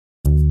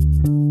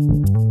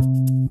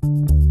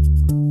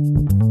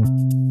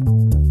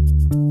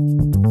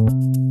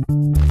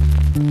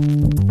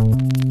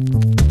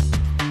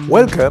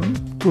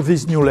Welcome to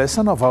this new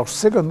lesson of our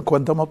second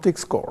quantum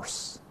optics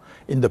course.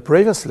 In the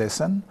previous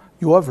lesson,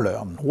 you have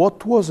learned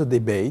what was a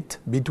debate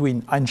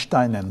between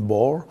Einstein and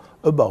Bohr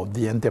about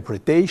the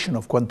interpretation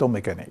of quantum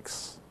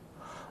mechanics.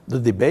 The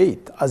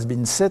debate has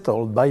been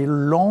settled by a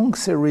long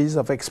series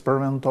of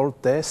experimental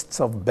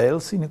tests of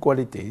Bell's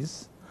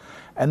inequalities,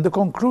 and the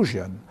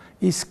conclusion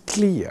is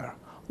clear.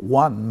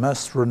 One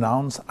must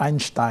renounce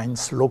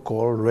Einstein's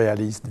local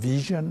realist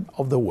vision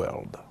of the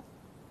world.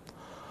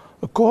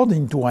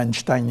 According to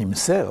Einstein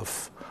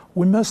himself,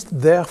 we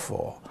must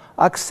therefore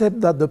accept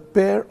that the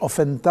pair of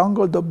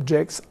entangled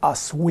objects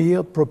has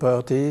weird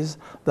properties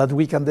that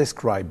we can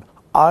describe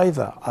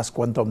either as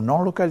quantum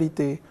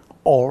non-locality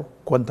or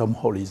quantum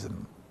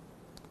holism.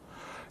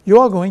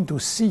 You are going to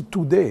see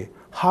today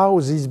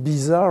how these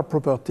bizarre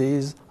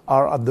properties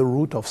are at the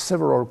root of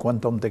several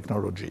quantum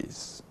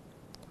technologies.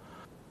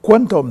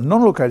 Quantum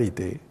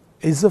non-locality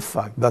is the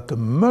fact that a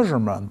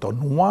measurement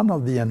on one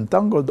of the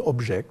entangled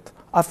objects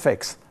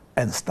affects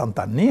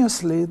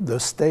instantaneously the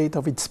state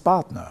of its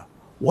partner,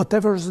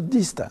 whatever the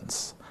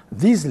distance.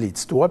 This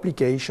leads to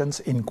applications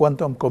in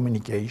quantum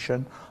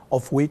communication,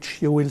 of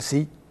which you will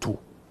see two.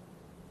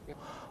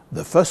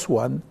 The first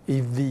one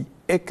is the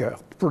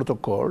Eckert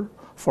protocol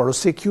for a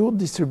secure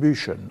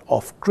distribution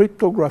of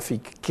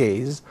cryptographic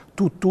keys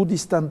to two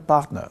distant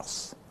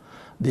partners.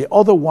 The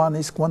other one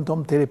is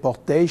quantum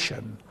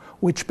teleportation,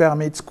 which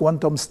permits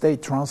quantum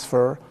state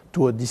transfer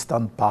to a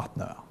distant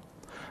partner.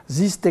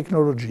 These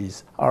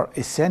technologies are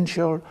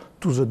essential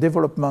to the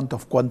development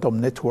of quantum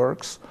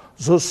networks,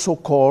 the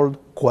so-called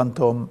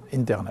quantum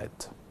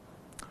internet.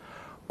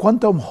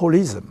 Quantum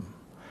holism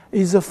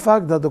is the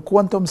fact that the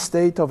quantum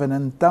state of an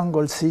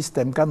entangled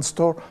system can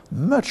store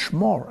much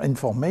more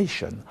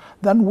information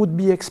than would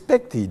be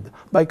expected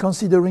by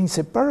considering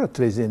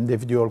separately the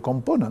individual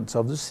components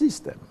of the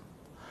system.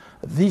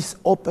 This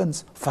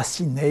opens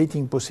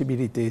fascinating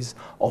possibilities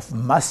of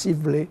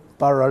massively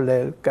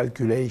parallel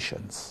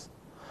calculations.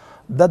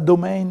 That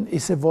domain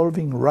is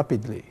evolving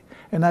rapidly,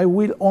 and I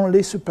will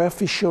only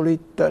superficially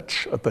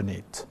touch upon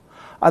it.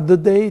 At the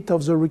date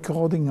of the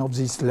recording of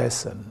this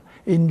lesson,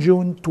 in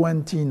June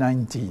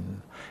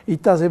 2019,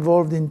 it has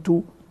evolved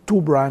into two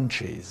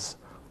branches: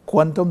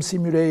 quantum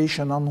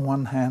simulation on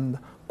one hand,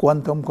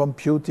 quantum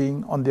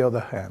computing on the other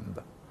hand.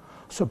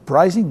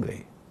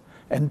 Surprisingly,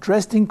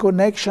 interesting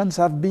connections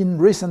have been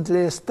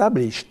recently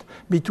established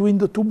between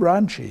the two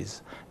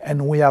branches,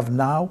 and we have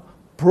now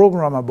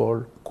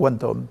programmable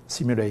quantum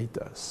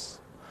simulators.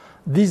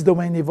 This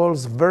domain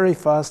evolves very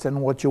fast,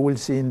 and what you will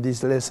see in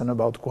this lesson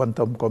about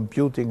quantum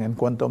computing and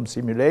quantum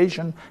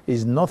simulation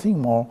is nothing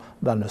more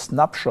than a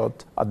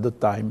snapshot at the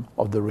time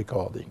of the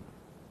recording.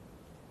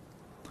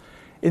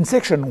 In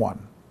section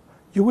 1,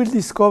 you will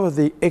discover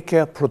the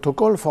Eckert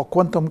protocol for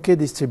quantum key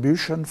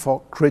distribution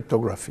for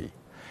cryptography.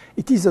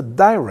 It is a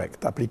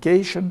direct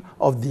application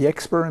of the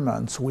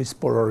experiments with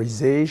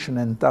polarization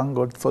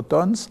entangled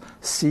photons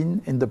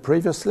seen in the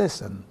previous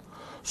lesson,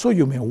 so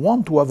you may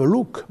want to have a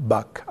look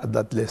back at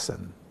that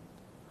lesson.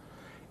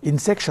 In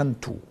section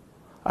 2,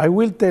 I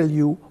will tell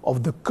you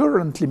of the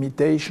current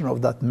limitation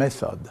of that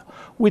method,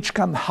 which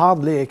can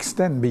hardly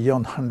extend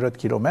beyond 100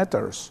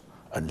 kilometers,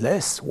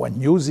 unless one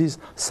uses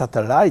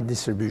satellite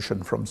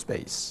distribution from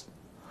space.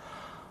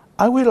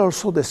 I will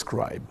also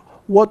describe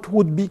what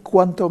would be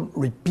quantum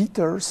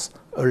repeaters,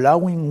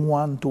 allowing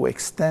one to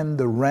extend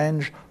the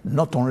range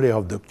not only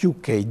of the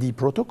QKD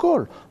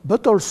protocol,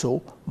 but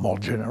also, more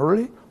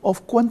generally,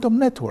 of quantum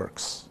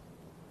networks.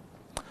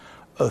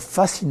 A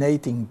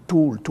fascinating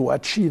tool to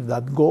achieve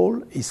that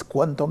goal is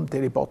quantum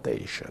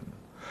teleportation,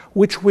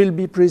 which will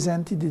be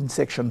presented in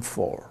section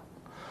 4.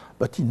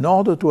 But in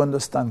order to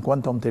understand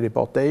quantum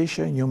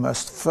teleportation, you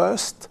must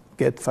first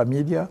get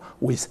familiar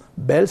with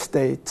Bell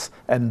states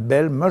and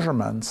Bell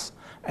measurements,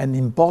 an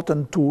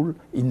important tool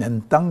in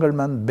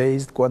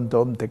entanglement-based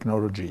quantum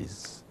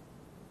technologies.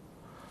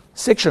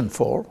 Section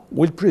 4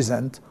 will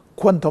present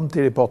quantum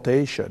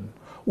teleportation,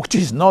 which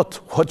is not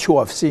what you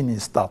have seen in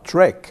Star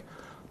Trek,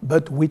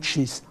 but which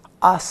is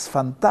as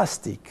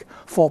fantastic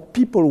for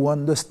people who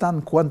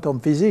understand quantum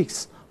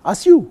physics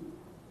as you.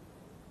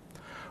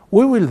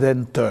 We will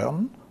then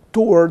turn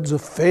towards the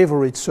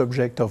favorite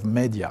subject of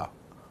media,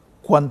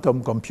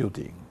 quantum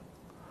computing.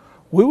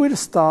 We will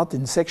start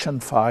in section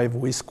 5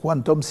 with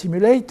quantum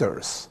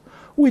simulators,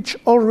 which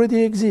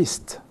already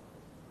exist.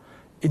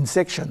 In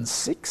section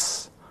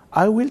 6,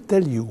 I will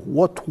tell you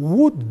what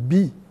would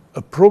be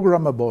a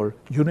programmable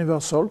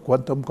universal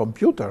quantum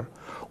computer,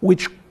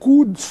 which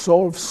could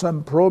solve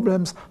some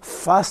problems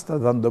faster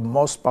than the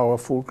most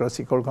powerful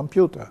classical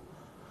computer.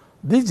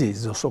 This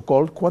is the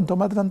so-called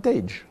quantum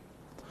advantage.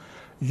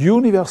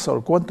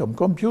 Universal quantum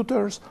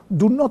computers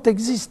do not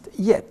exist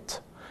yet,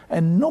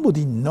 and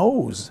nobody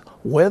knows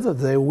whether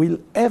they will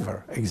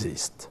ever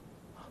exist.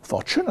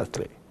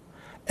 Fortunately,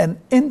 an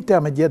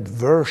intermediate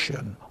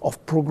version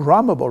of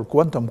programmable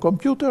quantum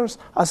computers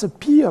has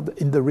appeared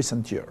in the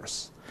recent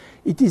years.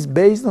 it is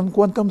based on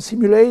quantum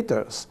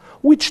simulators,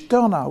 which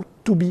turn out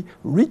to be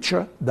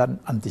richer than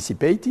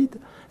anticipated,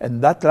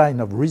 and that line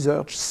of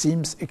research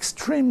seems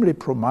extremely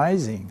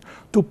promising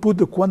to put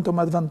the quantum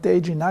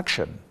advantage in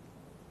action.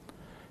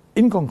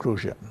 In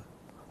conclusion,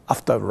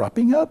 after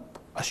wrapping up,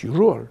 as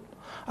usual,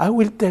 I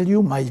will tell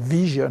you my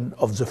vision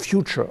of the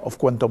future of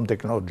quantum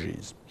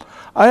technologies.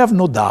 I have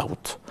no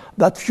doubt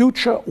that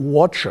future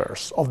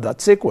watchers of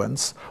that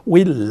sequence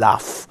will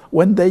laugh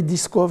when they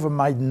discover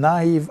my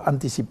naive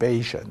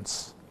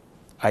anticipations.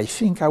 I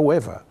think,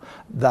 however,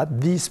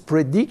 that these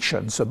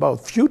predictions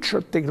about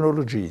future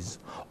technologies,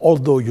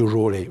 although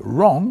usually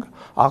wrong,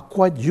 are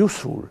quite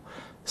useful,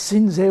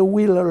 since they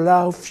will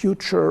allow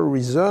future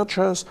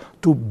researchers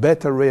to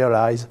better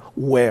realize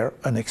where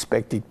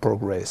unexpected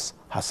progress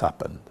has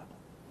happened.